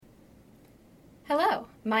Hello,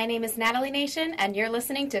 my name is Natalie Nation, and you're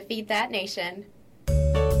listening to Feed That Nation.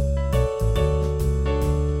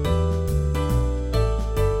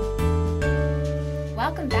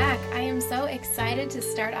 Welcome back. I am so excited to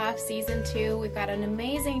start off Season 2. We've got an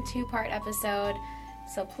amazing 2-part episode,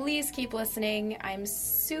 so please keep listening. I'm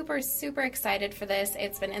super excited for this.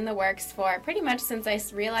 It's been in the works for pretty much since I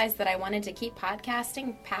realized that I wanted to keep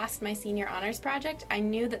podcasting past my senior honors project. I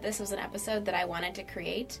knew that this was an episode that I wanted to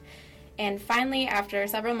create. And finally, after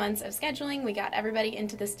several months of scheduling, we got everybody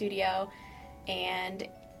into the studio, and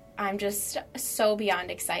I'm just so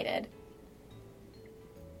beyond excited.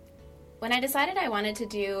 When I decided I wanted to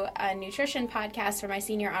do a nutrition podcast for my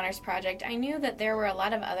senior honors project, I knew that there were a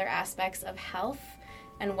lot of other aspects of health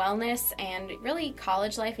and wellness and really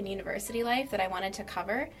college life and university life that I wanted to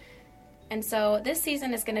cover. And so this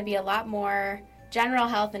season is going to be a lot more general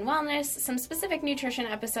health and wellness, some specific nutrition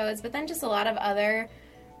episodes, but then just a lot of other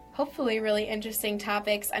hopefully really interesting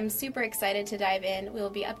topics. I'm super excited to dive in. We'll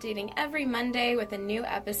be updating every Monday with a new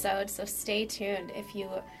episode, so stay tuned. If you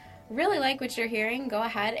really like what you're hearing, go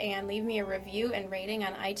ahead and leave me a review and rating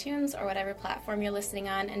on iTunes or whatever platform you're listening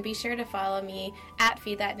on, and be sure to follow me at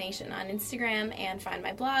Feed That Nation on Instagram and find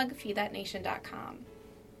my blog, feedthatnation.com.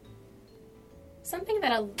 Something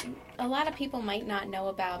that a lot of people might not know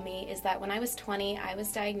about me is that when I was 20, I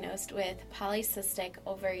was diagnosed with polycystic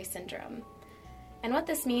ovary syndrome. And what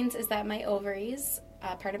this means is that my ovaries,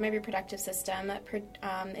 part of my reproductive system,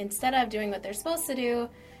 instead of doing what they're supposed to do,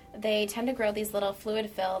 they tend to grow these little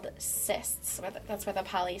fluid-filled cysts. That's where the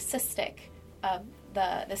polycystic of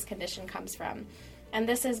this condition comes from. And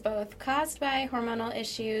this is both caused by hormonal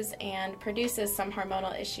issues and produces some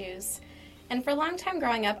hormonal issues. And for a long time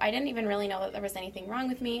growing up, I didn't even really know that there was anything wrong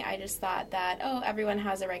with me. I just thought that, oh, everyone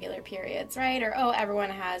has irregular periods, right? Or, oh,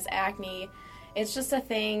 everyone has acne. It's just a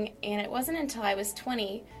thing, and it wasn't until I was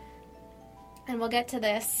 20, and we'll get to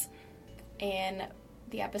this in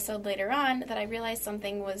the episode later on, that I realized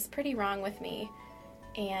something was pretty wrong with me.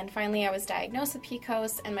 And finally I was diagnosed with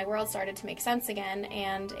PCOS, and my world started to make sense again,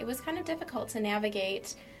 and it was kind of difficult to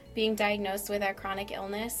navigate being diagnosed with a chronic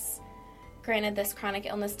illness. Granted, this chronic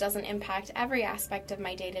illness doesn't impact every aspect of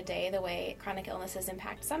my day-to-day the way chronic illnesses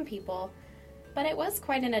impact some people, but it was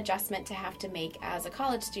quite an adjustment to have to make as a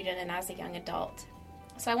college student and as a young adult.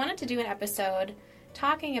 So I wanted to do an episode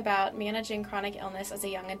talking about managing chronic illness as a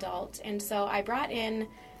young adult, and so I brought in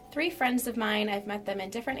 3 friends of mine. I've met them in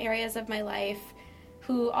different areas of my life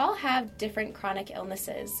who all have different chronic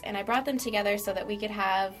illnesses, and I brought them together so that we could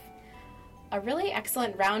have a really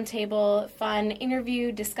excellent roundtable, fun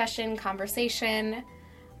interview, discussion, conversation,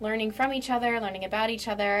 learning from each other, learning about each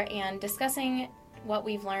other, and discussing what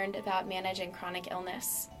we've learned about managing chronic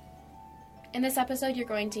illness. In this episode, you're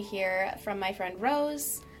going to hear from my friend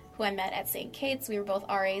Rose, who I met at St. Kate's. We were both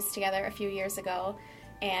RAs together a few years ago,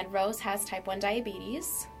 and Rose has type 1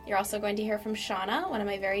 diabetes. You're also going to hear from Shauna, one of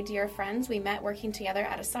my very dear friends. We met working together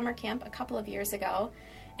at a summer camp a couple of years ago,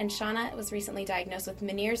 and Shauna was recently diagnosed with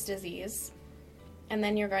Meniere's disease. And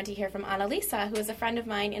then you're going to hear from Annalisa, who is a friend of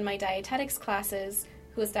mine in my dietetics classes,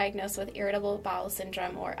 who was diagnosed with irritable bowel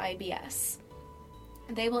syndrome, or IBS.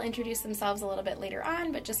 They will introduce themselves a little bit later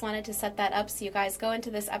on, but just wanted to set that up so you guys go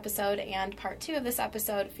into this episode and part 2 of this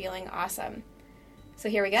episode feeling awesome. So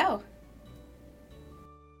here we go.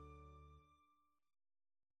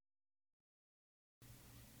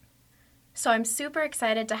 So I'm super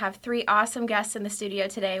excited to have 3 awesome guests in the studio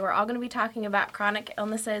today. We're all going to be talking about chronic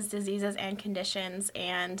illnesses, diseases, and conditions,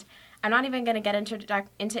 and I'm not even going to get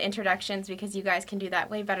into introductions because you guys can do that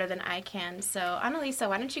way better than I can. So Annalisa,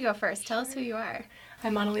 why don't you go first? Tell us who you are.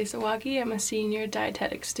 I'm Annalisa Wagi. I'm a senior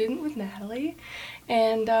dietetics student with Natalie.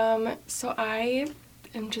 And so I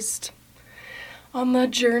am just on the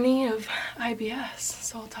journey of IBS.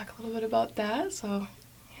 So I'll talk a little bit about that. So,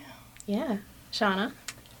 yeah. Shauna?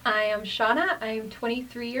 I am Shauna. I'm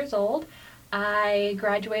 23 years old. I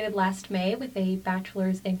graduated last May with a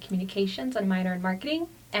bachelor's in communications and minor in marketing.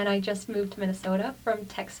 And I just moved to Minnesota from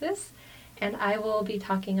Texas. And I will be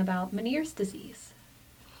talking about Meniere's disease.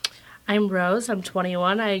 I'm Rose. I'm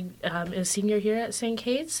 21. I am a senior here at St.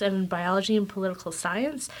 Kate's in biology and political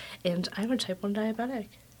science, and I'm a type 1 diabetic.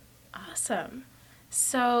 Awesome.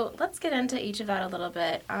 So let's get into each of that a little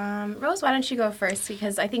bit. Rose, why don't you go first?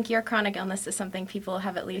 Because I think your chronic illness is something people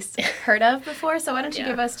have at least heard of before. So why don't you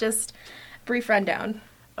give us just a brief rundown?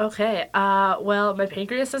 Okay. Well, my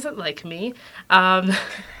pancreas doesn't like me. So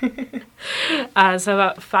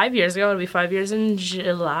about 5 years ago, it'll be 5 years in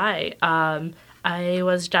July, I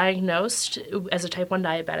was diagnosed as a type 1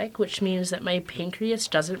 diabetic, which means that my pancreas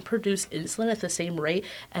doesn't produce insulin at the same rate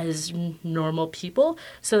as normal people.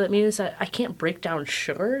 So that means that I can't break down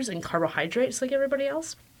sugars and carbohydrates like everybody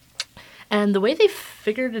else. And the way they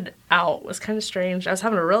figured it out was kind of strange. I was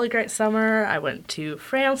having a really great summer. I went to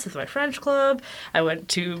France with my French club. I went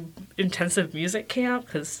to intensive music camp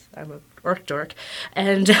because I'm a orc dork.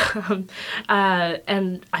 And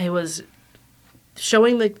I was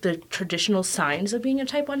showing the traditional signs of being a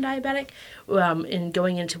type 1 diabetic and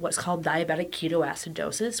going into what's called diabetic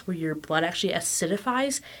ketoacidosis, where your blood actually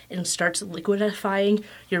acidifies and starts liquidifying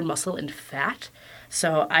your muscle and fat.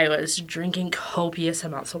 So I was drinking copious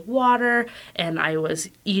amounts of water, and I was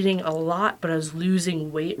eating a lot, but I was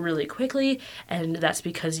losing weight really quickly, and that's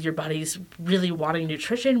because your body's really wanting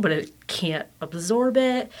nutrition, but it can't absorb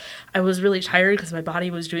it. I was really tired because my body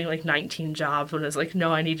was doing like 19 jobs when it was like,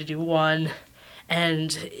 no, I need to do one.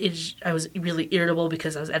 And I was really irritable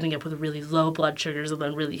because I was ending up with really low blood sugars and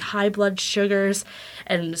then really high blood sugars.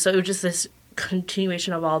 And so it was just this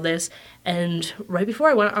continuation of all this. And right before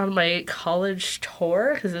I went on my college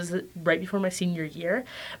tour, because it was right before my senior year,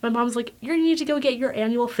 my mom's like, you need to go get your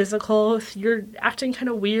annual physical. You're acting kind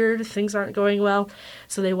of weird. Things aren't going well.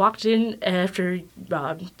 So they walked in after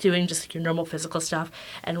doing just your normal physical stuff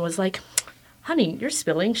and was like, honey, you're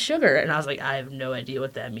spilling sugar. And I was like, I have no idea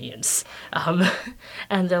what that means.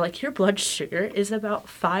 And they're like, your blood sugar is about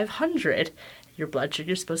 500. Your blood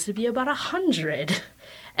sugar is supposed to be about 100.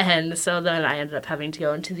 And so then I ended up having to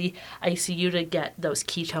go into the ICU to get those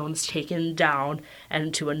ketones taken down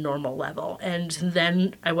and to a normal level. And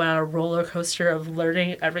then I went on a roller coaster of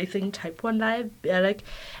learning everything type 1 diabetic.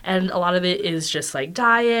 And a lot of it is just like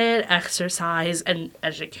diet, exercise, and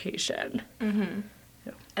education. Mm-hmm.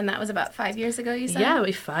 And that was about 5 years ago, you said? Yeah, it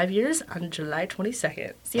was 5 years on July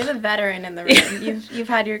 22nd. So you're the veteran in the room. You've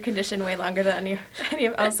had your condition way longer than any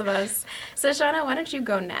else of us. So Shauna, why don't you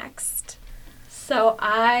go next? So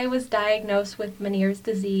I was diagnosed with Meniere's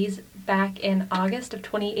disease back in August of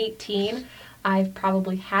 2018. I've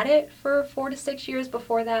probably had it for 4 to 6 years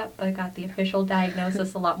before that, but I got the official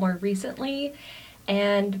diagnosis a lot more recently.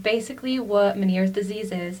 And basically what Meniere's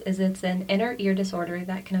disease is it's an inner ear disorder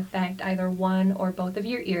that can affect either one or both of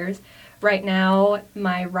your ears. Right now,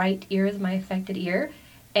 my right ear is my affected ear.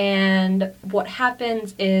 And what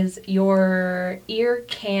happens is your ear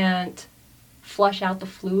can't flush out the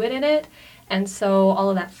fluid in it. And so all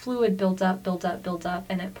of that fluid builds up,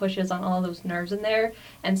 and it pushes on all of those nerves in there.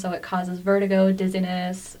 And so it causes vertigo,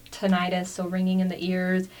 dizziness, tinnitus, so ringing in the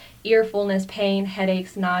ears, ear fullness, pain,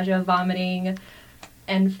 headaches, nausea, vomiting,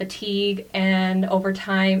 and fatigue. And over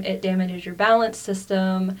time, it damages your balance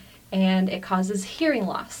system, and it causes hearing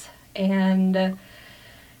loss. And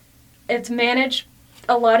it's managed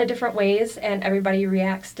a lot of different ways, and everybody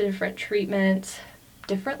reacts to different treatments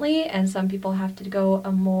differently. And some people have to go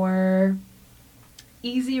a more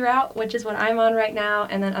easy route, which is what I'm on right now,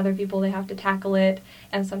 and then other people, they have to tackle it,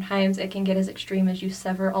 and sometimes it can get as extreme as you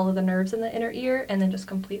sever all of the nerves in the inner ear and then just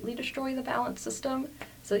completely destroy the balance system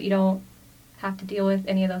so that you don't have to deal with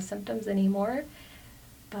any of those symptoms anymore.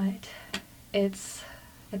 But it's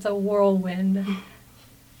a whirlwind.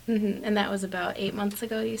 Mm-hmm. And that was about 8 months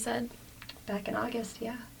ago, you said? Back in August,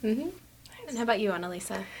 yeah. Mm-hmm. And how about you,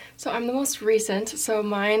 Annalisa? So I'm the most recent, so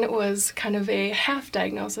mine was kind of a half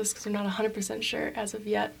diagnosis because we're not 100% sure as of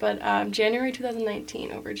yet, but January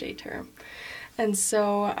 2019 over J-term. And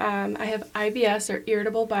so I have IBS, or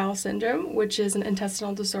irritable bowel syndrome, which is an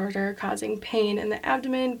intestinal disorder causing pain in the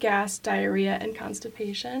abdomen, gas, diarrhea, and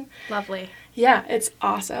constipation. Lovely. Yeah, it's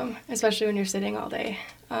awesome, especially when you're sitting all day.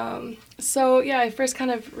 I first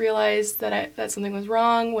kind of realized that something was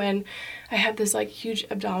wrong when I had this like huge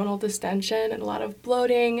abdominal distension and a lot of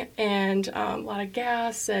bloating and a lot of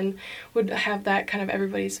gas, and would have that kind of,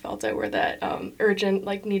 everybody's felt it, where that urgent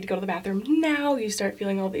like need to go to the bathroom now, you start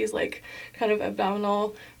feeling all these like kind of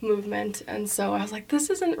abdominal movement. And so I was like, this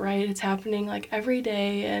isn't right. It's happening like every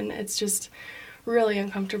day, and it's just really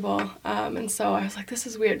uncomfortable. And so I was like, this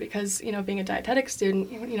is weird, because being a dietetic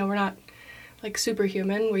student, we're not like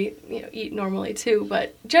superhuman. We eat normally too,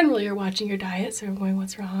 but generally you're watching your diet, so you're going,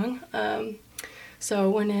 what's wrong? So I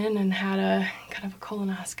went in and had a kind of a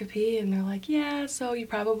colonoscopy, and they're like, yeah, so you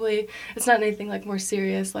probably, it's not anything like more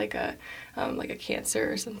serious, like a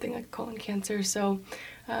cancer or something, like colon cancer. So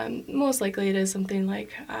most likely it is something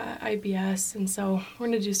like IBS, and so we're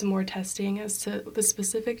going to do some more testing as to the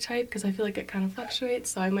specific type because I feel like it kind of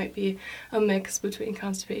fluctuates, so I might be a mix between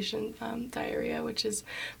constipation, diarrhea, which is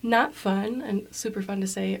not fun and super fun to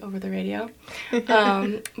say over the radio.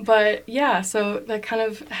 But yeah, so that kind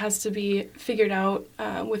of has to be figured out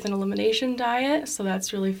with an elimination diet, so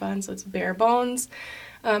that's really fun, so it's bare bones.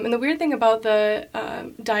 And the weird thing about the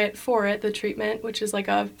diet for it, the treatment, which is like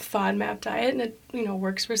a FODMAP diet, and it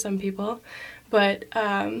works for some people, but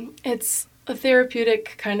it's a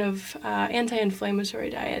therapeutic kind of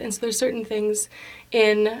anti-inflammatory diet. And so there's certain things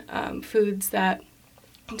in foods that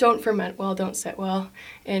don't ferment well, don't sit well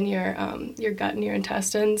in your gut and your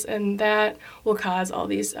intestines, and that will cause all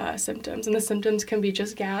these symptoms. And the symptoms can be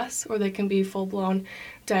just gas, or they can be full-blown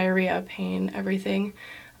diarrhea, pain, everything.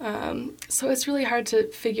 So it's really hard to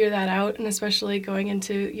figure that out, and especially going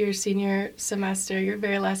into your senior semester, your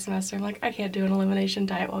very last semester, I'm like, I can't do an elimination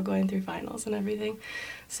diet while going through finals and everything.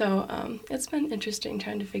 So it's been interesting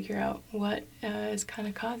trying to figure out what is kind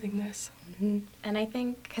of causing this. Mm-hmm. And I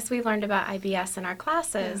think because we learned about IBS in our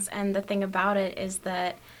classes, and the thing about it is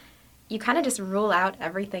that you kind of just rule out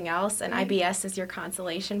everything else, and IBS is your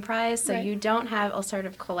consolation prize. So you don't have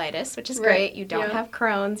ulcerative colitis, which is great. You don't have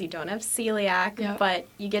Crohn's, you don't have celiac, but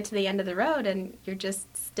you get to the end of the road and you're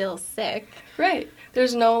just still sick. Right.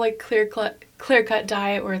 There's no like clear-cut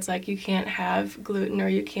diet where it's like you can't have gluten or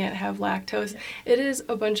you can't have lactose. It is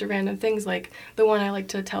a bunch of random things. Like the one I like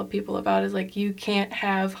to tell people about is like you can't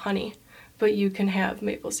have honey, but you can have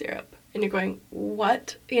maple syrup. And you're going,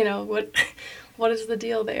 what? What is the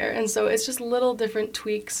deal there? And so it's just little different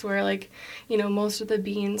tweaks where, like, most of the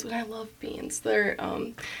beans, and I love beans, they're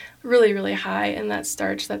really, really high in that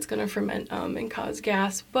starch that's going to ferment and cause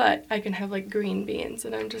gas, but I can have, like, green beans,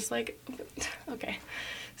 and I'm just like, okay.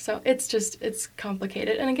 So it's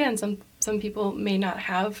complicated. And again, some people may not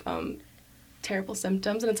have terrible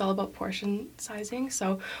symptoms, and it's all about portion sizing.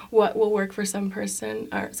 So what will work for some person,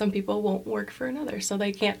 or some people won't work for another. So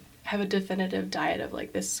they can't have a definitive diet of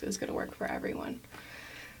like this is going to work for everyone.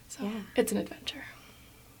 So it's an adventure.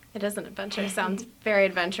 It is an adventure. Sounds very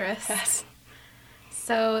adventurous. Yes.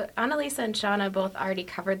 So Annalisa and Shauna both already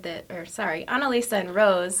covered Annalisa and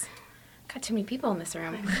Rose. Got too many people in this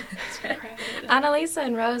room. Annalisa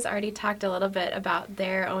and Rose already talked a little bit about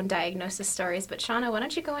their own diagnosis stories, but Shauna, why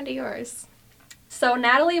don't you go into yours? So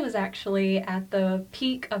Natalie was actually at the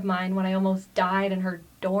peak of mine when I almost died in her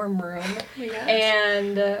dorm room.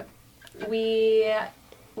 And we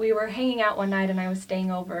were hanging out one night and I was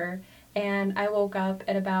staying over, and I woke up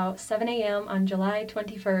at about 7 a.m. on July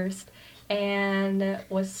 21st and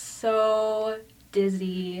was so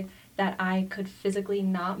dizzy that I could physically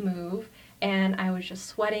not move, and I was just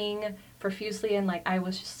sweating profusely, and like I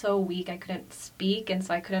was just so weak I couldn't speak, and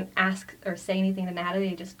so I couldn't ask or say anything to Natalie.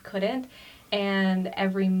 I just couldn't. And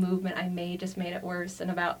every movement I made just made it worse.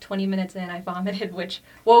 And about 20 minutes in, I vomited, which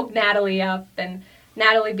woke Natalie up. And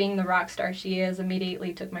Natalie, being the rock star she is,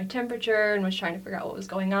 immediately took my temperature and was trying to figure out what was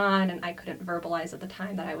going on. And I couldn't verbalize at the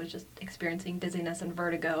time that I was just experiencing dizziness and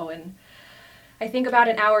vertigo. And I think about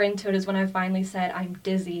an hour into it is when I finally said, I'm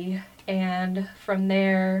dizzy. And from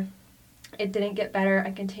there, it didn't get better.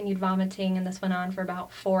 I continued vomiting, and this went on for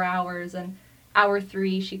about 4 hours. And hour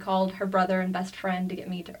 3, she called her brother and best friend to get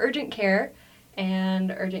me to urgent care, and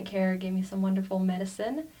urgent care gave me some wonderful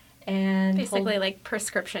medicine and basically like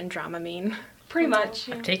prescription Dramamine. Pretty much.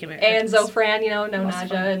 I've taken it. And Zofran, no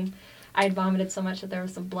nausea, and I had vomited so much that there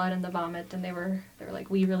was some blood in the vomit, and they were like,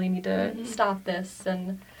 we really need to stop this.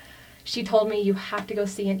 And she told me, you have to go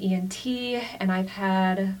see an ENT, and I've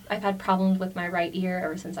had problems with my right ear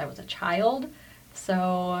ever since I was a child.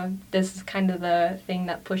 So this is kind of the thing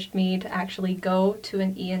that pushed me to actually go to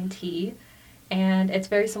an ENT. And it's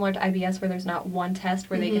very similar to IBS, where there's not one test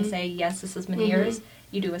where they can say, yes, this is Meniere's.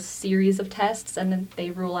 You do a series of tests, and then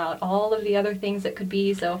they rule out all of the other things it could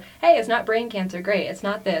be. So, hey, it's not brain cancer, great. It's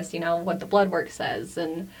not this, what the blood work says.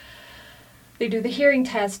 And they do the hearing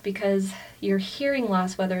test because your hearing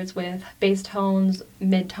loss, whether it's with bass tones,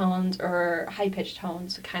 mid-tones, or high-pitched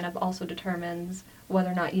tones, kind of also determines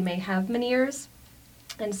whether or not you may have Meniere's.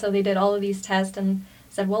 And so they did all of these tests and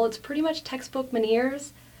said, well, it's pretty much textbook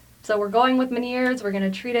Meniere's. So we're going with Meniere's. We're going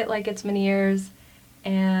to treat it like it's Meniere's.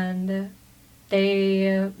 And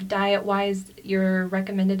diet-wise, you're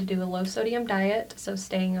recommended to do a low-sodium diet, so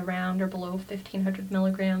staying around or below 1,500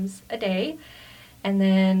 milligrams a day. And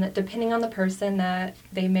then, depending on the person, that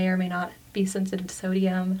they may or may not be sensitive to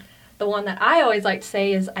sodium. The one that I always like to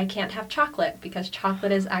say is I can't have chocolate, because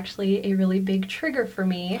chocolate is actually a really big trigger for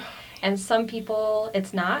me. And some people,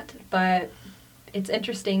 it's not, but it's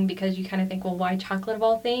interesting because you kind of think, well, why chocolate of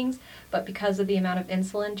all things? But because of the amount of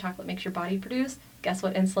insulin chocolate makes your body produce, guess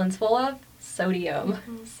what insulin's full of? Sodium.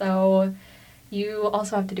 Mm-hmm. So you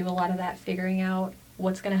also have to do a lot of that figuring out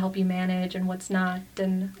what's going to help you manage and what's not,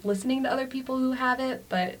 and listening to other people who have it,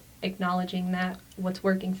 but acknowledging that what's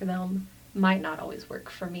working for them might not always work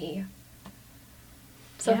for me.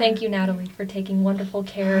 So thank you, Natalie, for taking wonderful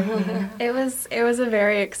care of me. It was a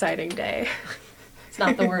very exciting day. It's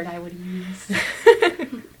not the word I would use.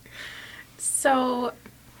 So,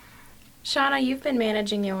 Shauna, you've been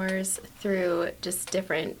managing yours through just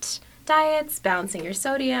different diets, balancing your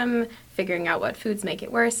sodium, figuring out what foods make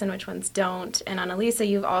it worse and which ones don't. And Annalisa,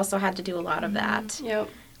 you've also had to do a lot of that, Yep.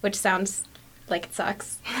 which sounds like it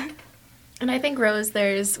sucks. And I think, Rose,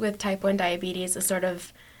 there's, with type 1 diabetes, a sort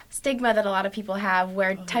of stigma that a lot of people have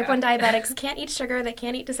where type 1 diabetics can't eat sugar, they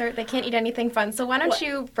can't eat dessert, they can't eat anything fun. So why don't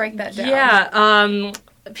you break that down? Yeah,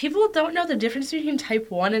 people don't know the difference between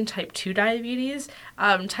type 1 and type 2 diabetes.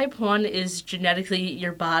 Type 1 is genetically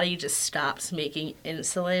your body just stops making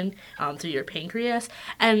insulin through your pancreas.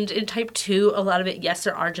 And in type 2, a lot of it, yes,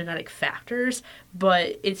 there are genetic factors,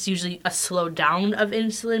 but it's usually a slowdown of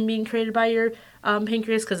insulin being created by your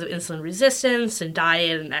pancreas because of insulin resistance and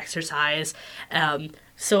diet and exercise.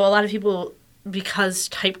 So a lot of people, because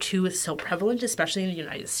type 2 is so prevalent, especially in the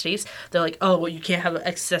United States, they're like, oh, well, you can't have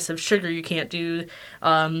excessive sugar, you can't do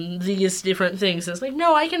these different things. It's like,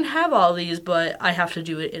 no, I can have all these, but I have to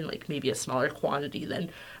do it in like maybe a smaller quantity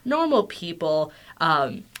than normal people.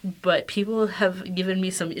 But people have given me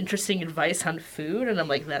some interesting advice on food, and I'm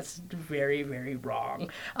like, that's very, very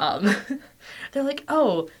wrong. They're like,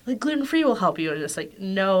 oh, like gluten-free will help you. And it's like,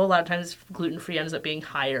 no, a lot of times gluten-free ends up being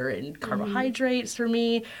higher in carbohydrates for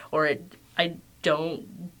me, or I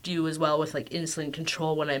don't do as well with like insulin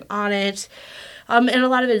control when I'm on it. And a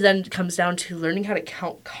lot of it then comes down to learning how to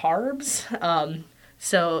count carbs.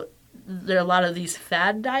 So there are a lot of these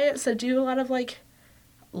fad diets that do a lot of like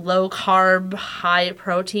low carb, high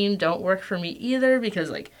protein don't work for me either, because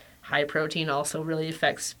like high protein also really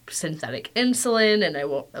affects synthetic insulin, and I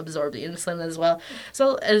won't absorb the insulin as well.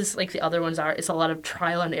 So as like the other ones are, it's a lot of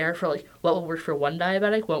trial and error for like what will work for one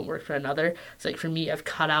diabetic won't work for another. So like for me, I've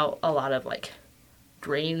cut out a lot of like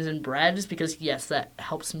grains and breads because yes, that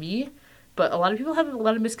helps me. But a lot of people have a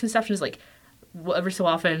lot of misconceptions, like every so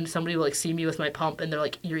often somebody will like see me with my pump and they're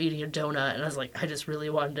like, you're eating a donut, and I was like, I just really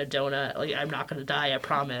wanted a donut, like I'm not gonna die, I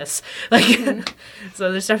promise. Like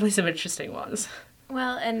so there's definitely some interesting ones.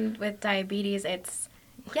 Well, and with diabetes, it's,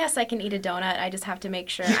 yes, I can eat a donut. I just have to make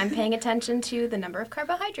sure I'm paying attention to the number of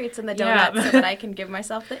carbohydrates in the donut so that I can give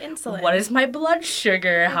myself the insulin. What is my blood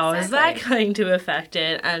sugar? How is that going to affect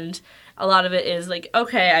it? And a lot of it is like,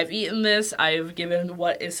 okay, I've eaten this. I've given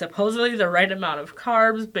what is supposedly the right amount of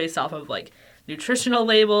carbs based off of like nutritional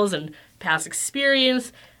labels and past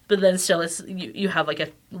experience. But then still, it's you have like a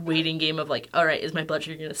waiting game of like, all right, is my blood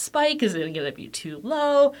sugar going to spike? Is it going to be too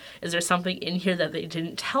low? Is there something in here that they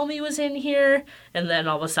didn't tell me was in here? And then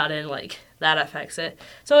all of a sudden, like, that affects it.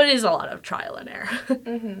 So it is a lot of trial and error.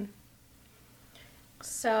 Mm-hmm.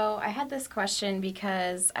 So I had this question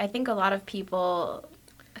because I think a lot of people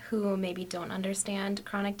who maybe don't understand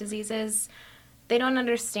chronic diseases, they don't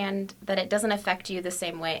understand that it doesn't affect you the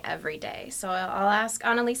same way every day. So I'll ask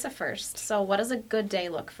Annalisa first. So what does a good day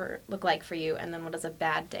look like for you, and then what does a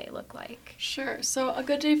bad day look like? Sure. So a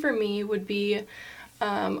good day for me would be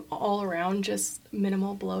all around just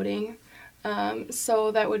minimal bloating.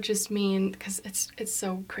 So that would just mean, because it's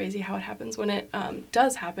so crazy how it happens. When it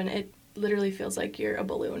does happen, it literally feels like you're a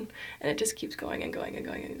balloon, and it just keeps going and going and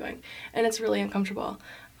going and going, and it's really uncomfortable.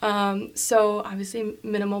 So obviously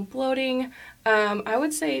minimal bloating. I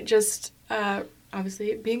would say just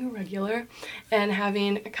obviously being a regular and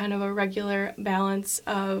having kind of a regular balance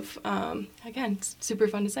of, again, it's super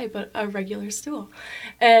fun to say, but a regular stool.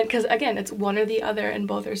 And because, again, it's one or the other and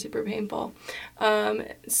both are super painful.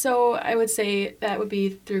 So I would say that would be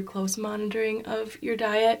through close monitoring of your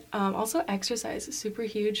diet. Also exercise is super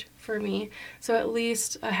huge for me. So at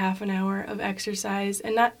least a half an hour of exercise,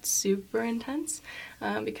 and not super intense,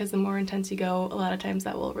 because the more intense you go, a lot of times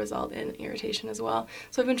that will result in irritation as well.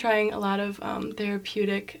 So I've been trying a lot of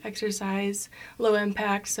therapeutic exercise, low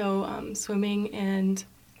impact, so swimming and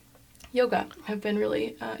yoga have been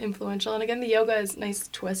really influential. And again, the yoga is nice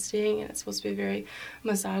twisting, and it's supposed to be very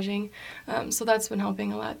massaging. So that's been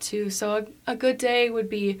helping a lot too. So a good day would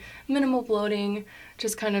be minimal bloating,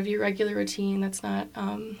 just kind of your regular routine that's not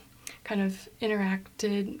kind of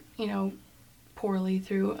interacted, poorly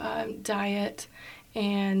through diet,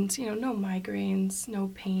 and, no migraines, no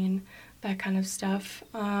pain, that kind of stuff.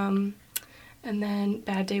 And then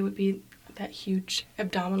bad day would be that huge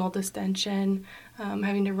abdominal distension,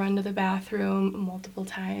 having to run to the bathroom multiple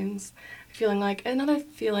times, feeling like, another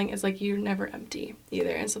feeling is like you're never empty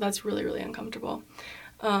either, and so that's really, really uncomfortable.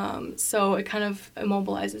 So it kind of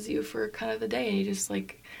immobilizes you for kind of the day, and you just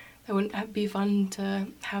like, that wouldn't be fun to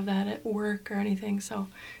have that at work or anything. So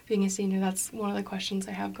being a senior, that's one of the questions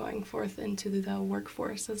I have going forth into the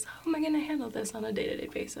workforce is, how am I going to handle this on a day-to-day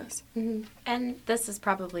basis? Mm-hmm. And this is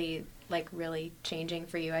probably like really changing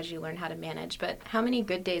for you as you learn how to manage, but how many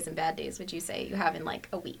good days and bad days would you say you have in like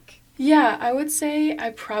a week? Yeah, I would say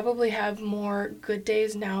I probably have more good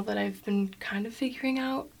days now that I've been kind of figuring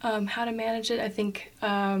out how to manage it. I think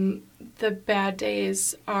the bad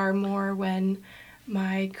days are more when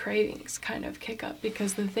my cravings kind of kick up,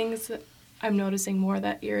 because the things that I'm noticing more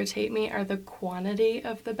that irritate me are the quantity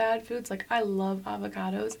of the bad foods. Like, I love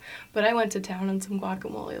avocados, but I went to town on some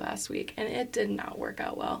guacamole last week, and it did not work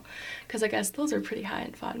out well, because I guess those are pretty high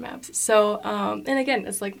in FODMAPs. So, and again,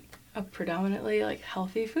 it's like a predominantly like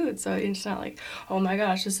healthy food, so it's not like, oh my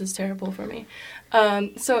gosh, this is terrible for me.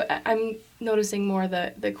 So I'm noticing more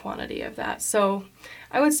the quantity of that. So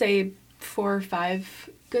I would say 4 or 5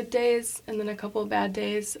 good days and then a couple of bad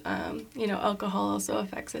days. Alcohol also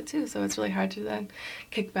affects it too, so it's really hard to then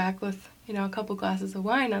kick back with, a couple glasses of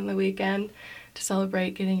wine on the weekend to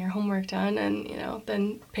celebrate getting your homework done, and,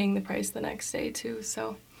 then paying the price the next day too.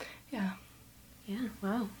 So, yeah. Yeah,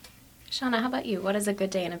 wow. Shauna, how about you? What does a good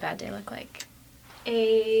day and a bad day look like?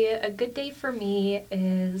 A good day for me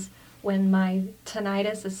is when my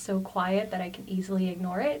tinnitus is so quiet that I can easily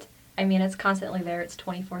ignore it. I mean, it's constantly there. It's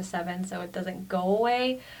 24/7, so it doesn't go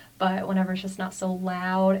away. But whenever it's just not so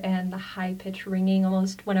loud and the high-pitched ringing,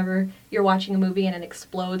 almost whenever you're watching a movie and it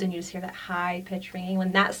explodes and you just hear that high-pitched ringing,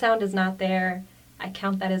 when that sound is not there, I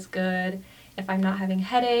count that as good. If I'm not having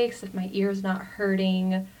headaches, if my ear's not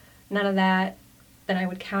hurting, none of that, then I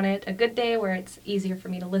would count it a good day, where it's easier for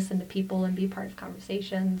me to listen to people and be part of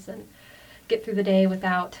conversations and get through the day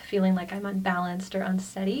without feeling like I'm unbalanced or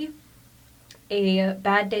unsteady. A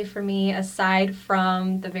bad day for me, aside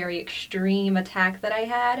from the very extreme attack that I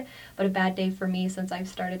had, but a bad day for me since I've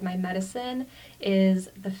started my medicine, is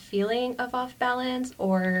the feeling of off balance,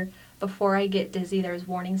 or before I get dizzy, there's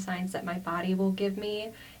warning signs that my body will give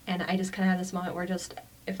me, and I just kind of have this moment where just,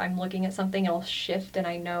 if I'm looking at something, it'll shift, and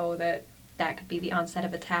I know that could be the onset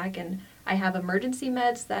of attack, and I have emergency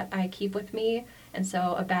meds that I keep with me, and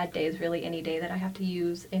so a bad day is really any day that I have to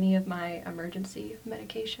use any of my emergency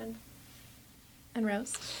medication. And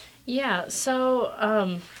Rose? Yeah, so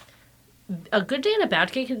a good day and a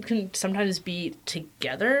bad day can sometimes be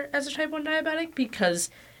together as a type 1 diabetic, because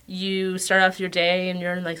you start off your day and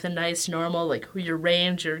you're in like the nice normal, like your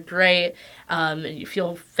range, you're great, and you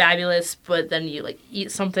feel fabulous, but then you like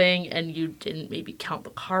eat something and you didn't maybe count the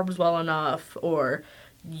carbs well enough, or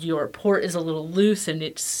your port is a little loose and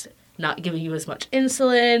it's not giving you as much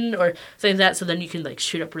insulin or something like that, so then you can like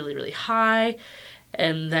shoot up really, really high.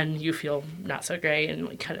 And then you feel not so great and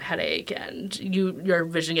like kind of headache, and your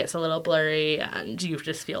vision gets a little blurry and you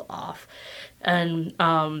just feel off. And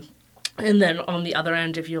then on the other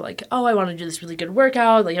end, if you're like, oh, I want to do this really good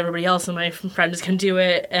workout, like everybody else and my friends can do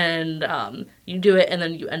it, and you do it, and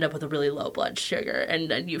then you end up with a really low blood sugar, and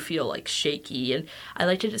then you feel like shaky. And I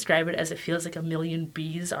like to describe it as it feels like a million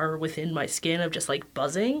bees are within my skin of just like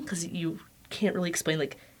buzzing, because you can't really explain,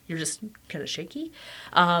 like, you're just kind of shaky.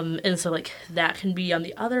 And so like that can be on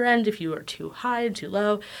the other end if you are too high, too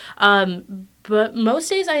low. But most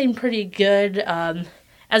days I'm pretty good.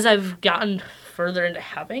 As I've gotten further into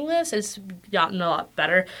having this, it's gotten a lot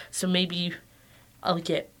better. So maybe I'll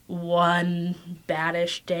get one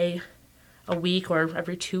baddish day a week or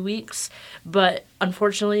every 2 weeks. But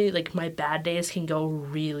unfortunately, like my bad days can go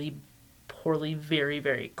really poorly very,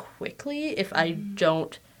 very quickly if I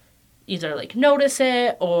don't either like notice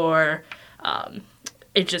it, or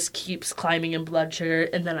it just keeps climbing in blood sugar,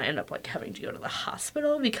 and then I end up like having to go to the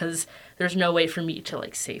hospital because there's no way for me to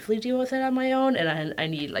like safely deal with it on my own, and I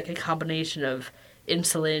need like a combination of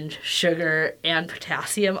insulin, sugar, and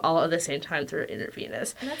potassium all at the same time through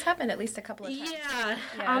intravenous. And that's happened at least a couple of times.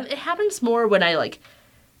 Yeah. It happens more when I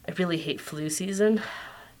really hate flu season.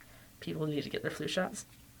 People need to get their flu shots,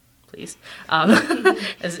 please,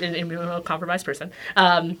 as an immunocompromised person.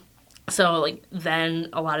 So, like, then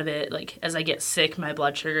a lot of it, like, as I get sick, my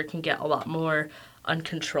blood sugar can get a lot more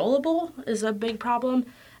uncontrollable is a big problem.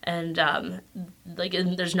 And, and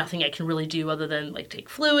there's nothing I can really do other than, like, take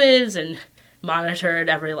fluids and monitor it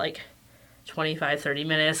every, like, 25, 30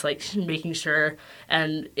 minutes, like making sure.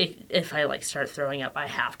 And if I like start throwing up, I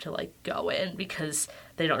have to like go in because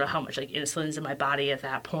they don't know how much like insulin's in my body at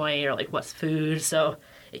that point or like what's food. So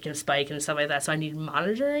it can spike and stuff like that. So I need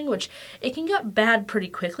monitoring, which it can get bad pretty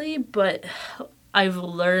quickly, but I've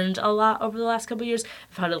learned a lot over the last couple of years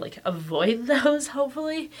of how to like avoid those,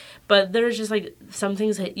 hopefully. But there's just like some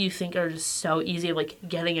things that you think are just so easy, like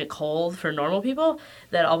getting a cold for normal people,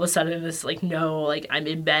 that all of a sudden it's like, no, like I'm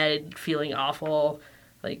in bed feeling awful,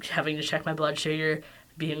 like having to check my blood sugar,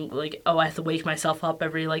 being like, oh, I have to wake myself up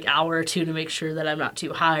every like hour or two to make sure that I'm not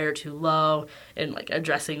too high or too low, and like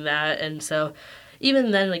addressing that. And so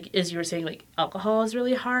even then, like, as you were saying, like, alcohol is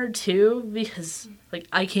really hard, too, because, like,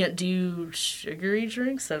 I can't do sugary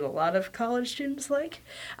drinks that a lot of college students like.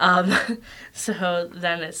 So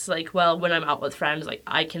then it's like, well, when I'm out with friends, like,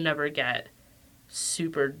 I can never get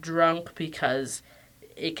super drunk because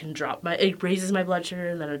it raises my blood sugar,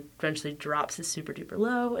 and then it eventually drops to super duper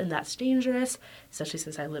low, and that's dangerous, especially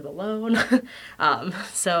since I live alone.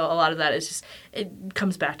 So a lot of that is just, it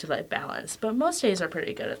comes back to that balance. But most days are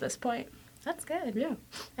pretty good at this point. That's good. Yeah.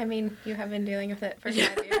 I mean, you have been dealing with it for 5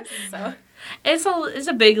 years, so. It's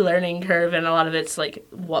a big learning curve, and a lot of it's like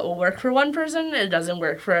what will work for one person, it doesn't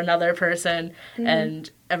work for another person, and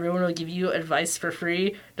everyone will give you advice for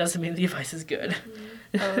free. Doesn't mean the advice is good.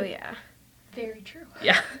 Oh, yeah. Very true.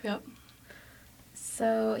 Yeah. Yep.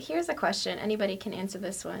 So here's a question. Anybody can answer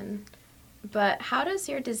this one. But how does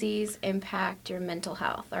your disease impact your mental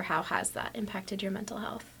health, or how has that impacted your mental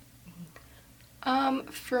health?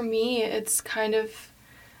 For me, it's kind of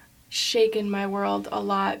shaken my world a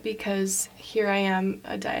lot because here I am,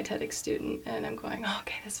 a dietetic student, and I'm going, oh,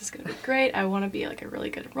 okay, this is going to be great. I want to be like a really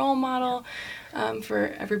good role model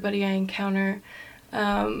for everybody I encounter.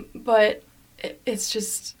 But it's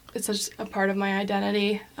such a part of my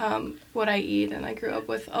identity, what I eat, and I grew up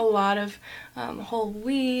with a lot of whole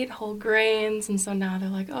wheat, whole grains, and so now they're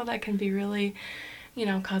like, oh, that can be really,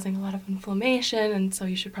 causing a lot of inflammation, and so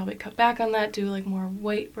you should probably cut back on that, do like more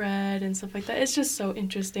white bread and stuff like that. It's just so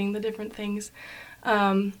interesting, the different things.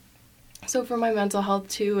 So for my mental health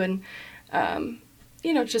too, and,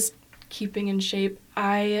 just keeping in shape,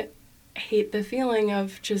 I hate the feeling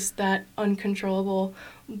of just that uncontrollable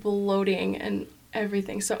bloating and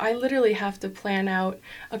everything. So I literally have to plan out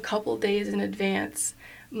a couple days in advance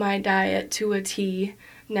my diet to a T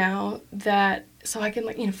now, that so I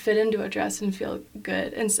can fit into a dress and feel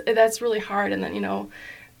good. And so that's really hard. And then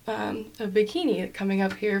a bikini coming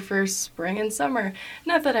up here for spring and summer.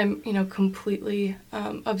 Not that I'm completely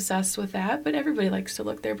obsessed with that, but everybody likes to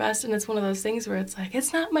look their best, and it's one of those things where it's like,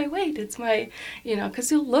 it's not my weight, it's my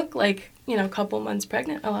because you look like a couple months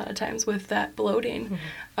pregnant a lot of times with that bloating.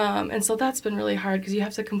 And so that's been really hard because you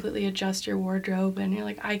have to completely adjust your wardrobe, and you're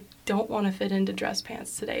like, I don't want to fit into dress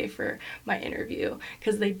pants today for my interview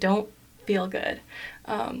because they don't feel good.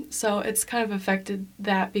 So it's kind of affected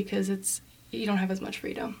that because you don't have as much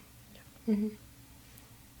freedom. Mm-hmm.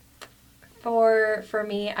 For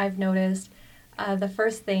me, I've noticed the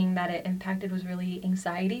first thing that it impacted was really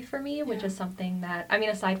anxiety for me, which is something that,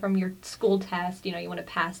 aside from your school test, you want to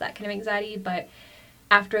pass that kind of anxiety, but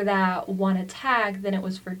after that one attack, then it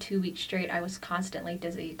was for 2 weeks straight. I was constantly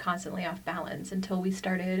dizzy, constantly off balance, until we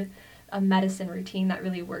started a medicine routine that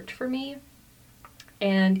really worked for me.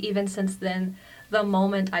 And even since then, the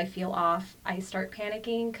moment I feel off, I start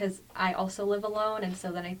panicking because I also live alone. And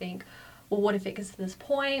so then I think, well, what if it gets to this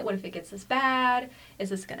point? What if it gets this bad? Is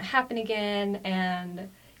this going to happen again? And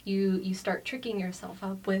you start tricking yourself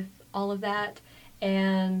up with all of that.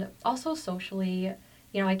 And also socially,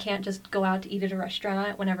 I can't just go out to eat at a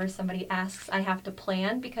restaurant. Whenever somebody asks, I have to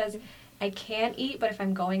plan because I can eat, but if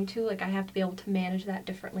I'm going to, I have to be able to manage that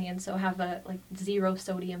differently. And so have a zero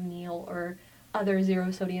sodium meal or other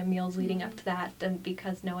zero sodium meals leading up to that, and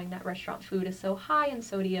because knowing that restaurant food is so high in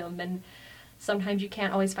sodium, and sometimes you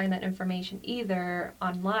can't always find that information either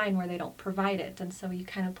online where they don't provide it, and so you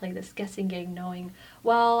kind of play this guessing game knowing,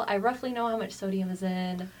 well, I roughly know how much sodium is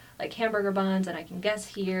in hamburger buns, and I can guess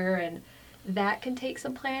here, and that can take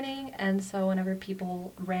some planning. And so whenever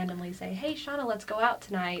people randomly say, hey Shauna, let's go out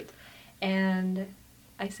tonight, and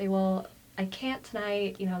I say, well, I can't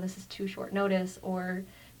tonight, this is too short notice, or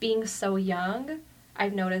being so young,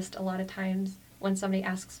 I've noticed a lot of times when somebody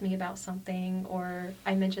asks me about something or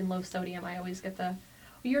I mention low sodium, I always get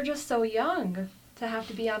you're just so young to have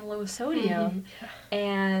to be on low sodium.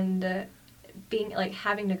 And being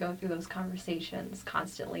having to go through those conversations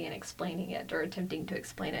constantly and explaining it or attempting to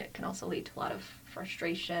explain it can also lead to a lot of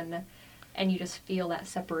frustration, and you just feel that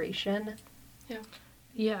separation.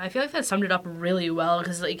 Yeah, I feel like that summed it up really well,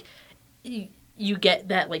 because you get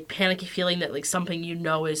that, like, panicky feeling that, like, something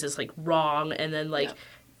is just, like, wrong, and then, like,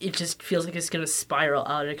 it just feels like it's going to spiral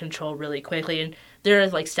out of control really quickly, and there are,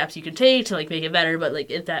 like, steps you can take to, like, make it better, but,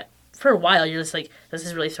 like, for a while, you're just like, this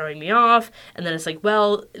is really throwing me off, and then it's like,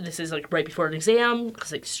 well, this is, like, right before an exam,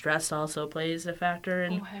 because, like, stress also plays a factor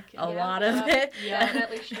in a lot of it.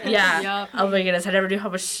 Definitely stress. Yeah. Oh my goodness, I never knew how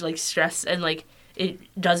much, like, stress, and, like, it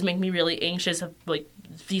does make me really anxious of, like,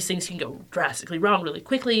 these things can go drastically wrong really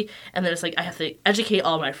quickly, and then it's like, I have to educate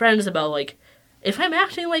all my friends about, like, if I'm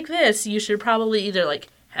acting like this, you should probably either, like,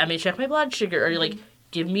 have me check my blood sugar, or, like,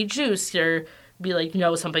 give me juice, or be like,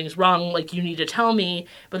 no, something's wrong, like, you need to tell me.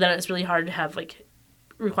 But then it's really hard to have, like,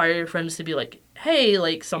 require your friends to be like, hey,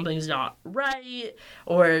 like, something's not right.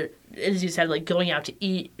 Or, as you said, like, going out to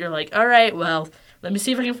eat, you're like, all right, well, let me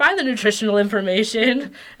see if I can find the nutritional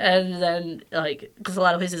information. And then, like, because a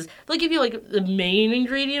lot of places, they'll give you, like, the main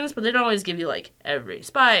ingredients, but they don't always give you, like, every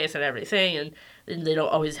spice and everything. And they don't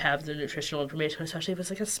always have the nutritional information, especially if it's,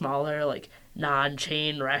 like, a smaller, like,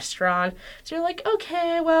 non-chain restaurant. So you're like,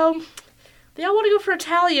 okay, well, they all want to go for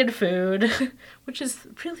Italian food, which is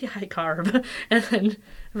really high carb, and then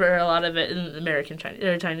for a lot of it in American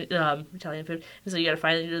Italian food, and so you got to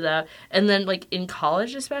finally do that. And then, like, in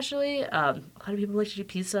college especially, a lot of people like to do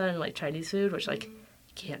pizza and, like, Chinese food, which, like,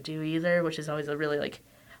 you can't do either, which is always a really, like,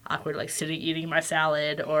 awkward, like, sitting eating my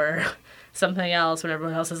salad or something else when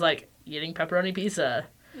everyone else is, like, eating pepperoni pizza.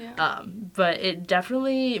 Yeah. But it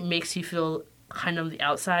definitely makes you feel kind of the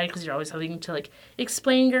outside, because you're always having to, like,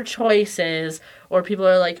 explain your choices, or people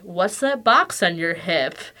are like, what's that box on your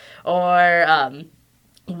hip, or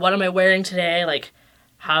what am I wearing today, like,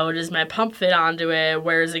 how does my pump fit onto it,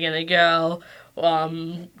 where is it gonna go,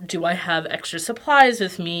 do I have extra supplies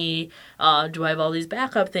with me, do I have all these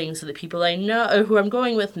backup things so that people I know, or who I'm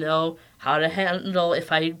going with, know how to handle if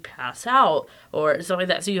I pass out, or something like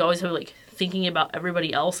that. So you always have, like, thinking about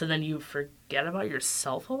everybody else, and then you forget about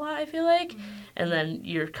yourself a lot, I feel like. And then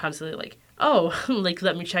you're constantly like, oh, like,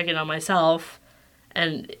 let me check in on myself.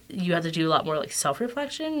 And you have to do a lot more, like,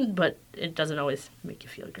 self-reflection, but it doesn't always make you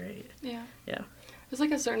feel great. Yeah. Yeah. There's,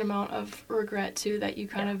 like, a certain amount of regret, too, that you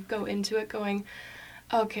kind of go into it going,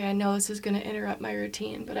 okay, I know this is going to interrupt my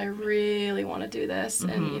routine, but I really want to do this,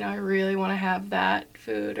 and, you know, I really want to have that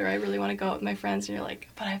food, or I really want to go out with my friends, and you're like,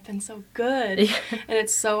 but I've been so good. And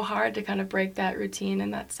it's so hard to kind of break that routine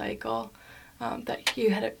and that cycle. That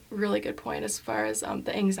you had a really good point as far as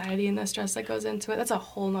the anxiety and the stress that goes into it. That's a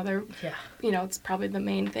whole nother, you know, it's probably the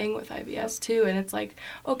main thing with IBS too. And it's like,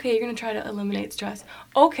 okay, you're going to try to eliminate stress.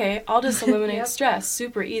 Okay, I'll just eliminate stress.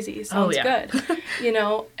 Super easy. Sounds good. You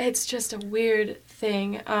know, it's just a weird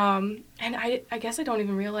thing. And I guess I don't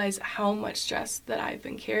even realize how much stress that I've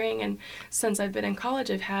been carrying. And since I've been in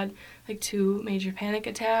college, I've had like 2 major panic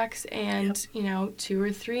attacks and, you know, 2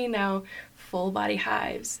 or 3 now full body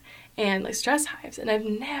hives. And, like, stress hives. And I've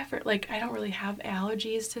never, like, I don't really have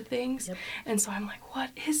allergies to things. And so I'm like,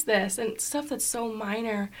 what is this? And stuff that's so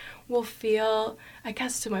minor will feel, I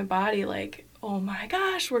guess, to my body like, oh my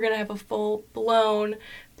gosh, we're going to have a full-blown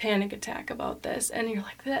panic attack about this. And you're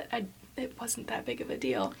like, it wasn't that big of a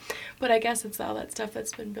deal. But I guess it's all that stuff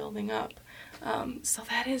that's been building up. So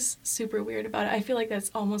that is super weird about it. I feel like that's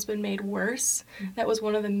almost been made worse. That was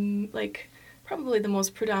one of the, like, probably the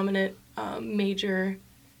most predominant major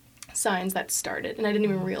signs that started, and I didn't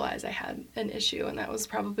even realize I had an issue, and that was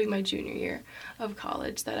probably my junior year of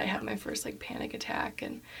college that I had my first, like, panic attack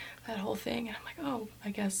and that whole thing, and I'm like, oh,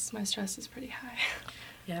 I guess my stress is pretty high.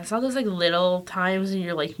 Yeah, it's all those, like, little times when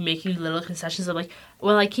you're, like, making little concessions of, like,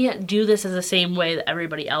 well, I can't do this in the same way that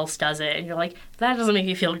everybody else does it. And you're like, that doesn't make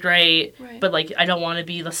me feel great. Right. But, like, I don't want to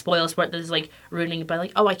be the spoil sport that is, like, ruining it by,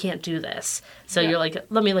 like, oh, I can't do this. So you're like,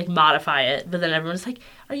 let me, like, modify it. But then everyone's like,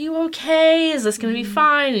 are you okay? Is this going to be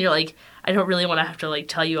fine? And you're like, I don't really want to have to, like,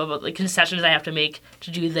 tell you about, like, concessions I have to make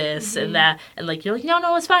to do this and that. And, like, you're like,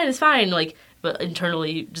 no, it's fine. Like, but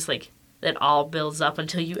internally, just, like, it all builds up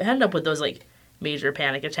until you end up with those, like, major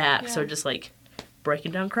panic attacks or just, like,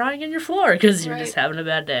 breaking down crying on your floor because you're just having a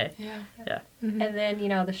bad day. And then, you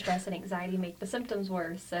know, the stress and anxiety make the symptoms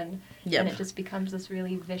worse, and it just becomes this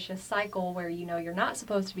really vicious cycle where, you know, you're not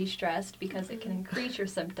supposed to be stressed because it can increase your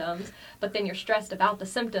symptoms, but then you're stressed about the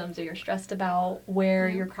symptoms, or you're stressed about where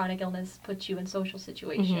your chronic illness puts you in social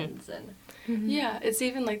situations. And yeah, it's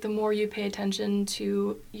even like the more you pay attention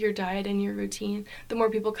to your diet and your routine, the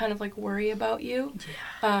more people kind of like worry about you,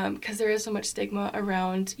 because there is so much stigma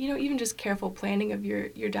around, you know, even just careful planning of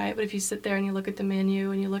your diet. But if you sit there and you look at the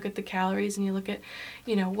menu and you look at the calories and you look at,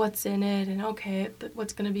 you know, what's in it, and okay,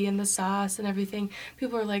 what's going to be in this sauce and everything,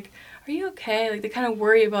 people are like, are you okay? Like, they kind of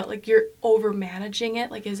worry about, like, you're over-managing it.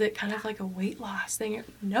 Like, is it kind of like a weight loss thing?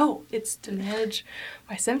 No, it's to manage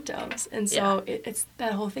my symptoms. And so it's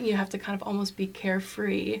that whole thing. You have to kind of almost be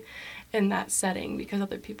carefree in that setting because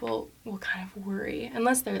other people will kind of worry,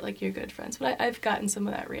 unless they're, like, your good friends. But I've gotten some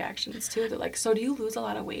of that reactions, too. They're like, so do you lose a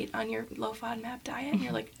lot of weight on your low FODMAP diet? And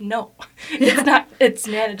you're like, no. It's not. It's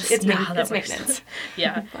managed. It's maintenance.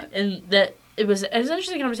 Yeah. And that it was an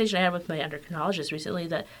interesting conversation I had with my endocrinologist recently,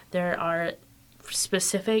 that there are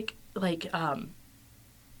specific, like,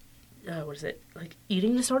 what is it, like,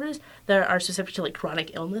 eating disorders that are specific to, like,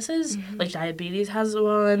 chronic illnesses. Like, diabetes has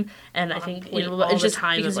one, and I think it's just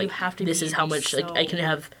time of, like, this is how much, like, I can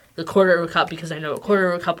have the quarter of a cup because I know a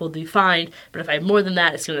quarter of a cup will be fine, but if I have more than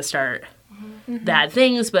that, it's going to start bad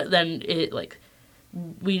things. But then it, like,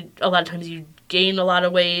 a lot of times you gain a lot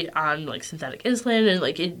of weight on, like, synthetic insulin, and,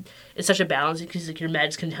 like, it's such a balance because, like, your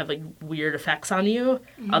meds can have, like, weird effects on you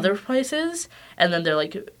other places, and then they're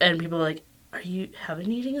like, and people are like, are you having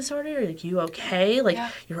an eating disorder? Are you okay? Like,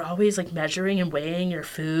 you're always, like, measuring and weighing your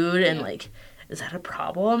food, and, like, is that a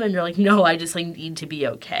problem? And you're like, no, I just, like, need to be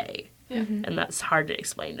okay. And that's hard to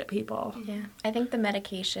explain to people. Yeah. I think the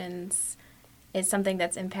medications is something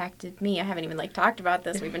that's impacted me. I haven't even, like, talked about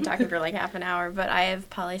this. We've been talking for, like, half an hour, but I have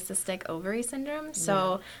polycystic ovary syndrome.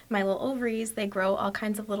 So my little ovaries, they grow all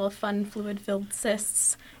kinds of little fun fluid-filled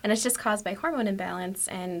cysts, and it's just caused by hormone imbalance.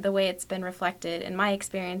 And the way it's been reflected in my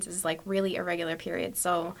experience is, like, really irregular periods.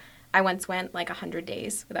 So I once went, like, 100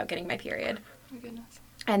 days without getting my period. Oh my goodness.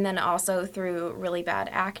 And then also through really bad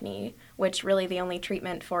acne, which really the only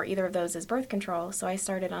treatment for either of those is birth control. So I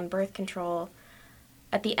started on birth control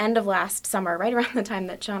at the end of last summer, right around the time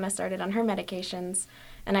that Shauna started on her medications.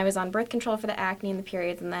 And I was on birth control for the acne and the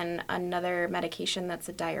periods, and then another medication that's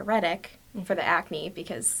a diuretic for the acne,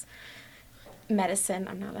 because medicine,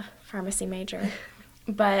 I'm not a pharmacy major.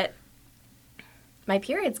 But my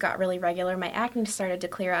periods got really regular. My acne started to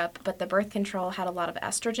clear up, but the birth control had a lot of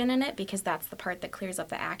estrogen in it because that's the part that clears up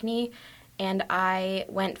the acne. And I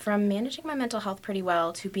went from managing my mental health pretty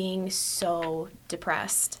well to being so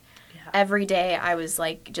depressed. Every day I was,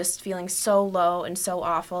 like, just feeling so low and so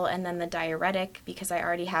awful, and then the diuretic, because I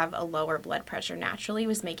already have a lower blood pressure naturally,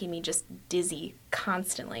 was making me just dizzy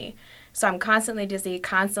constantly. So I'm constantly dizzy,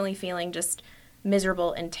 constantly feeling just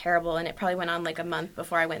miserable and terrible, and it probably went on, like, a month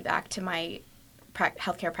before I went back to my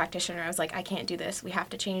healthcare practitioner. I was like, I can't do this. We have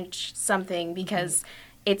to change something because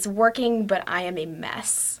it's working, but I am a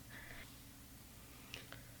mess.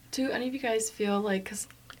 Do any of you guys feel like, because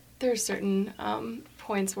there's certain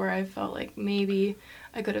points where I felt like maybe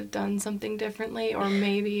I could have done something differently, or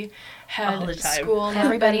maybe had school not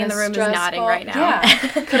Everybody been in the room stressful. is nodding right now.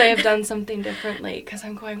 Yeah. Could I have done something differently? Because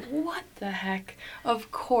I'm going, what the heck?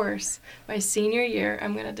 Of course, my senior year,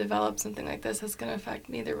 I'm going to develop something like this that's going to affect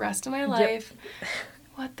me the rest of my life.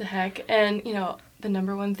 What the heck? And, you know, the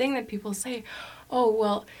number one thing that people say, oh,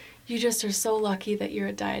 well, you just are so lucky that you're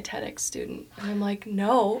a dietetics student. And I'm like,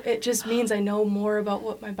 no, it just means I know more about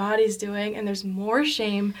what my body's doing, and there's more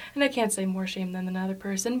shame. And I can't say more shame than another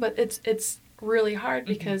person, but it's really hard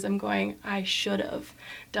because I'm going, I should have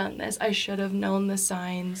done this. I should have known the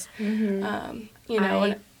signs. You know,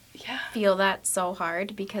 and feel that so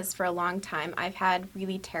hard because for a long time I've had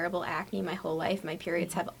really terrible acne my whole life. My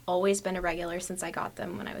periods have always been irregular since I got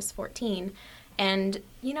them when I was 14. And,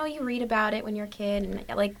 you know, you read about it when you're a kid,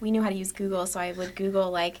 and, like, we knew how to use Google, so I would Google,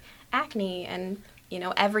 like, acne, and, you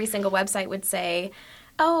know, every single website would say,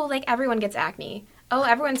 oh, like, everyone gets acne. Oh,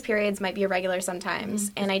 everyone's periods might be irregular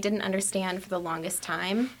sometimes. And I didn't understand for the longest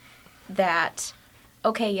time that,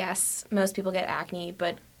 okay, yes, most people get acne,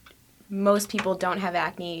 but most people don't have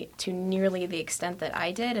acne to nearly the extent that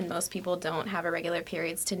I did, and most people don't have irregular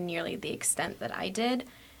periods to nearly the extent that I did.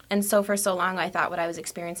 And so for so long, I thought what I was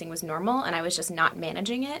experiencing was normal, and I was just not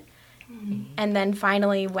managing it. And then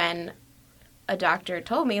finally, when a doctor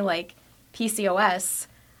told me, like, PCOS,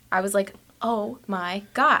 I was like, oh my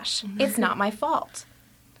gosh, it's not my fault.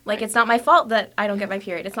 Like, it's not my fault that I don't get my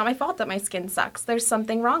period. It's not my fault that my skin sucks. There's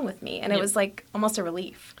something wrong with me. And it was, like, almost a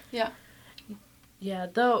relief. Yeah. Yeah,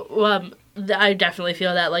 though, I definitely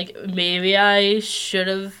feel that, like, maybe I should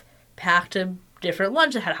have packed a different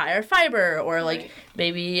lunch that had higher fiber, or, like,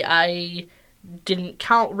 maybe I didn't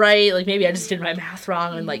count right, like, maybe I just did my math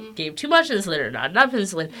wrong and, like, gave too much insulin or not enough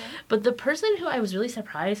insulin. But the person who I was really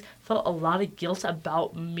surprised felt a lot of guilt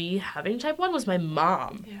about me having type 1 was my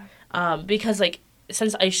mom. Because, like,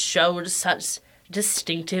 since I showed such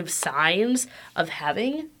distinctive signs of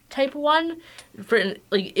having type 1 for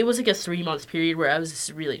like it was like a 3-month period where I was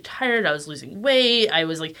just really tired. I was losing weight. I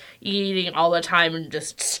was like eating all the time and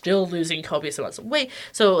just still losing copious amounts of weight.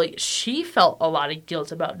 So like she felt a lot of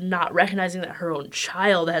guilt about not recognizing that her own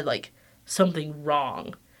child had like something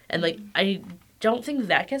wrong. And like I don't think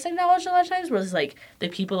that gets acknowledged a lot of times, whereas like the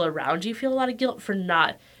people around you feel a lot of guilt for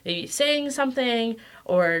not maybe saying something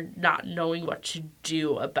or not knowing what to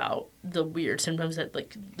do about the weird symptoms that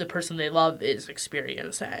like the person they love is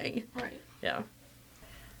experiencing. Right. Yeah.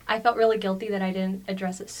 I felt really guilty that I didn't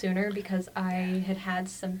address it sooner because I had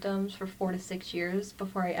symptoms for 4 to 6 years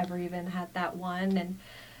before I ever even had that one, and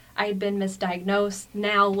I had been misdiagnosed.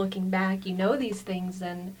 Now looking back, you know these things,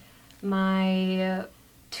 and my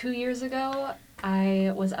 2 years ago,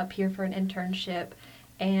 I was up here for an internship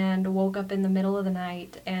and woke up in the middle of the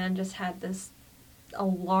night and just had this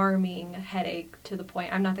alarming headache to the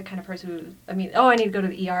point. I'm not the kind of person who, I need to go to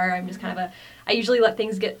the ER. I'm just kind of I usually let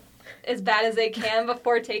things get as bad as they can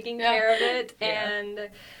before taking care of it. Yeah. And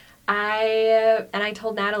I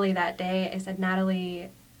told Natalie that day, I said, Natalie,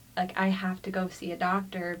 like, I have to go see a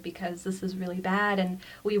doctor because this is really bad. And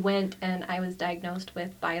we went, and I was diagnosed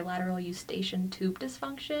with bilateral eustachian tube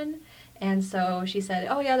dysfunction. And so she said,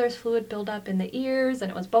 oh yeah, there's fluid buildup in the ears,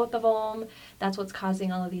 and it was both of them. That's what's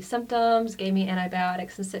causing all of these symptoms. Gave me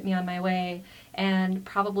antibiotics and sent me on my way. And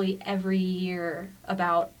probably every year,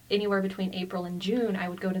 about anywhere between April and June, I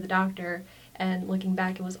would go to the doctor. And looking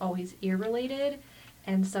back, it was always ear-related.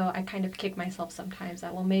 And so I kind of kick myself sometimes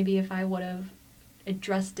that, well, maybe if I would have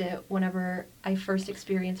addressed it whenever I first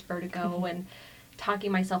experienced vertigo and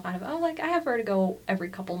talking myself out of, oh, like, I have vertigo every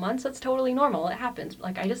couple months. That's totally normal. It happens.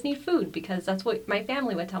 Like, I just need food because that's what my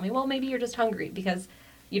family would tell me. Well, maybe you're just hungry because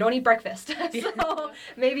you don't eat breakfast. So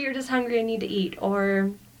maybe you're just hungry and need to eat.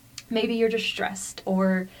 Or maybe you're just stressed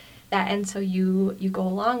or that. And so you go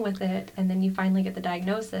along with it, and then you finally get the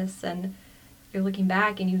diagnosis, and you're looking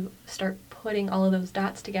back and you start putting all of those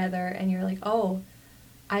dots together, and you're like, oh,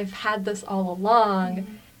 I've had this all along.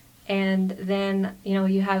 Mm-hmm. And then,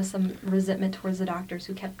 you have some resentment towards the doctors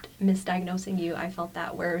who kept misdiagnosing you. I felt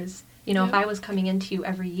that. Whereas, if I was coming into you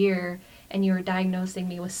every year and you were diagnosing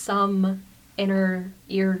me with some inner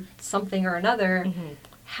ear something or another,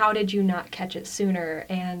 how did you not catch it sooner?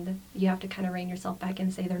 And you have to kind of rein yourself back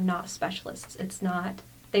and say they're not specialists. It's not,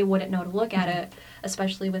 they wouldn't know to look at it,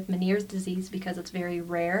 especially with Meniere's disease because it's very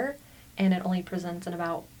rare and it only presents in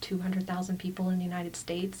about 200,000 people in the United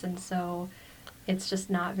States. And so it's just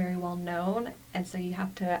not very well known, and so I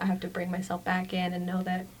have to bring myself back in and know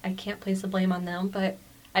that I can't place the blame on them, but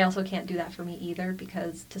I also can't do that for me either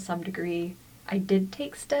because to some degree I did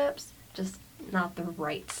take steps, just not the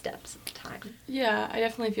right steps at the time. Yeah, I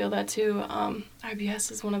definitely feel that too.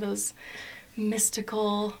 IBS is one of those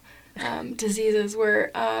mystical diseases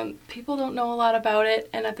where people don't know a lot about it,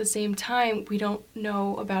 and at the same time we don't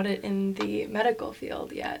know about it in the medical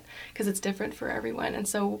field yet because it's different for everyone. And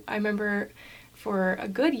so I remember for a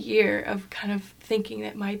good year of kind of thinking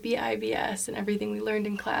that might be IBS and everything we learned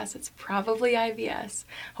in class, it's probably IBS,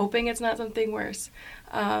 hoping it's not something worse.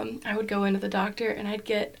 I would go into the doctor and I'd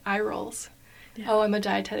get eye rolls. Yeah. Oh, I'm a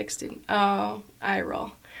dietetic student. Oh, eye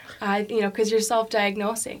roll. Because you're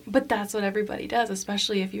self-diagnosing. But that's what everybody does,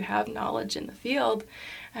 especially if you have knowledge in the field.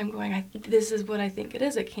 I'm going, this is what I think it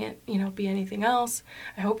is. It can't, be anything else.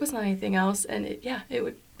 I hope it's not anything else. And it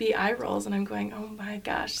would be eye rolls. And I'm going, oh my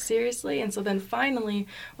gosh, seriously? And so then finally,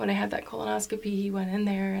 when I had that colonoscopy, he went in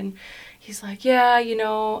there and he's like, yeah,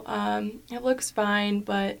 it looks fine,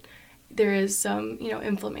 but there is some,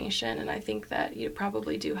 inflammation, and I think that you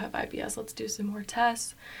probably do have IBS. Let's do some more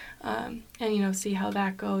tests, and, see how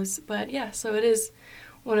that goes. But yeah, so it is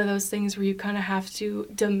one of those things where you kind of have to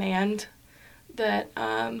demand that,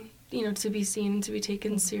 to be seen, to be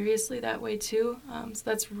taken seriously that way too. So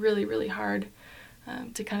that's really, really hard.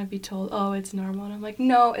 To kind of be told, oh, it's normal. And I'm like,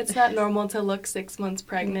 no, it's not normal to look 6 months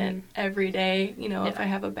pregnant every day, if I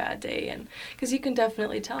have a bad day. And because you can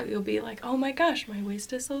definitely tell, you'll be like, oh my gosh, my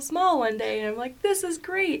waist is so small one day. And I'm like, this is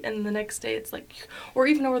great. And the next day it's like, or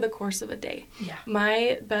even over the course of a day. Yeah.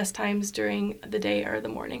 My best times during the day are the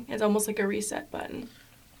morning. It's almost like a reset button.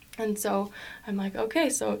 And so I'm like, okay,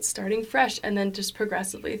 so it's starting fresh, and then just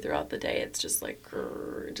progressively throughout the day, it's just like,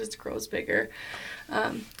 it just grows bigger.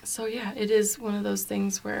 So yeah, it is one of those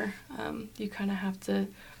things where you kind of have to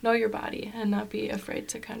know your body and not be afraid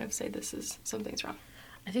to kind of say something's wrong.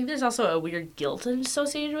 I think there's also a weird guilt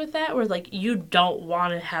associated with that, where, like, you don't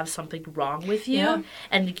want to have something wrong with you,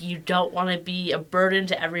 and you don't want to be a burden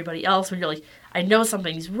to everybody else when you're like, I know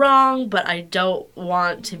something's wrong, but I don't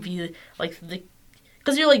want to be, like,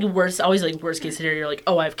 because you're, like, always, worst case scenario, you're like,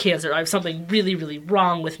 oh, I have cancer, I have something really, really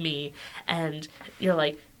wrong with me, and you're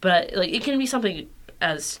like, But, like, it can be something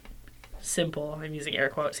as simple, I'm using air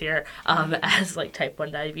quotes here, as, like, type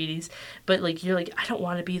 1 diabetes. But, like, you're like, I don't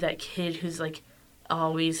want to be that kid who's, like,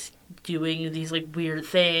 always doing these, like, weird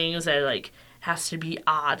things and, like, has to be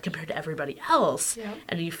odd compared to everybody else. Yep.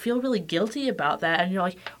 And you feel really guilty about that. And you're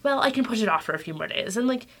like, well, I can push it off for a few more days. And,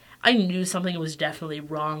 like, I knew something was definitely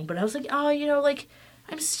wrong, but I was like, oh, you know, like,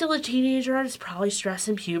 I'm still a teenager. I'm just probably stressed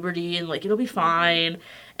in puberty, and, like, it'll be fine.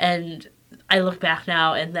 And I look back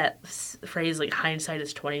now, and that phrase, like, hindsight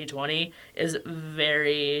is 20/20, is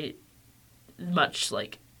very much,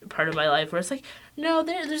 like, part of my life where it's like, no,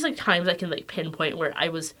 there's, like, times I can, like, pinpoint where I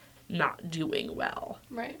was not doing well.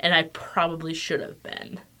 Right. And I probably should have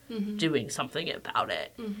been doing something about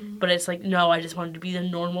it. But it's like, no, I just wanted to be the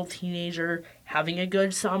normal teenager, having a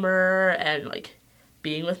good summer, and, like,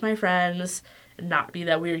 being with my friends, and not be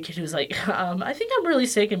that weird kid who's like, I think I'm really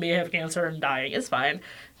sick and may have cancer and dying. It's fine.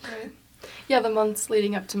 Right. Yeah, the months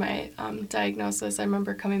leading up to my diagnosis, I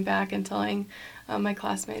remember coming back and telling my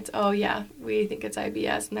classmates, oh yeah, we think it's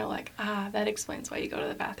IBS, and they're like, that explains why you go to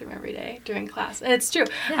the bathroom every day during class. And it's true.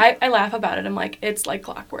 Yeah. I laugh about it. I'm like, it's like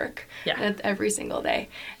clockwork. Yeah. Every single day.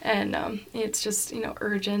 And it's just, you know,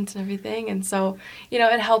 urgent and everything. And so, you know,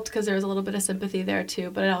 it helped because there was a little bit of sympathy there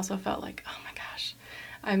too, but it also felt like, oh my gosh,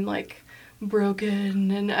 I'm like broken,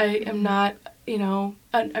 and I am not, you know,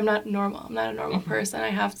 I'm not normal. I'm not a normal person. I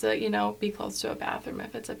have to, you know, be close to a bathroom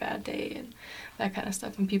if it's a bad day and that kind of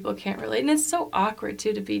stuff, and people can't relate. And it's so awkward,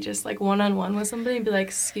 too, to be just, like, one-on-one with somebody and be like,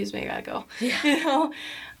 excuse me, I gotta go, you know?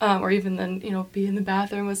 Or even then, you know, be in the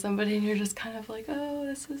bathroom with somebody and you're just kind of like, oh,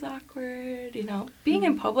 this is awkward, you know? Being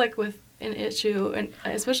in public with an issue, and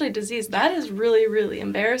especially a disease, that is really, really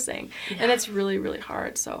embarrassing. Yeah. And it's really, really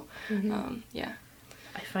hard, so, yeah.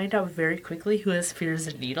 I find out very quickly who has fears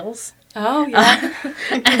of needles. Oh, yeah.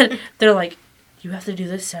 And they're like, you have to do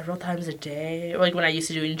this several times a day. Or, like, when I used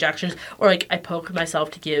to do injections, or, like, I poke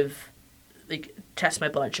myself to test my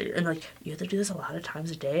blood sugar. And, like, you have to do this a lot of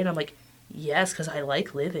times a day? And I'm like, yes, because I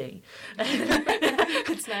like living.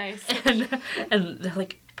 It's nice. And they're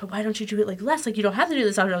like, but why don't you do it, like, less? Like, you don't have to do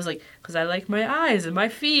this often. And I was like, because I like my eyes and my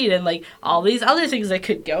feet and, like, all these other things that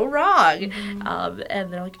could go wrong.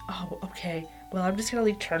 And they're like, oh, okay. Well, I'm just going to,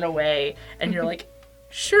 like, turn away. And you're like,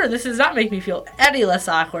 sure, this does not make me feel any less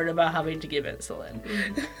awkward about having to give insulin.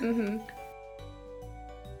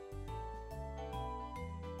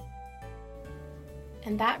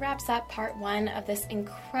 And that wraps up part 1 of this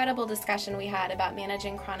incredible discussion we had about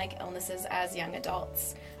managing chronic illnesses as young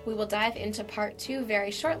adults. We will dive into part 2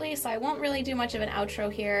 very shortly, so I won't really do much of an outro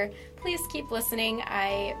here. Please keep listening.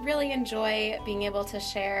 I really enjoy being able to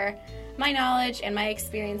share my knowledge and my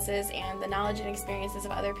experiences and the knowledge and experiences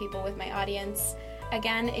of other people with my audience.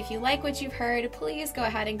 Again, if you like what you've heard, please go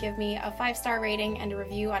ahead and give me a 5-star rating and a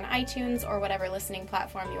review on iTunes or whatever listening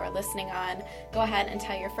platform you are listening on. Go ahead and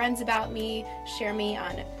tell your friends about me. Share me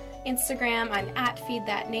on Instagram. I'm at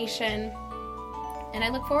FeedThatNation. And I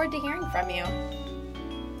look forward to hearing from you.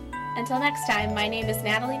 Until next time, my name is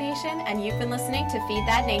Natalie Nation, and you've been listening to Feed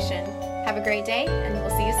That Nation. Have a great day, and we'll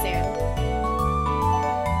see you soon.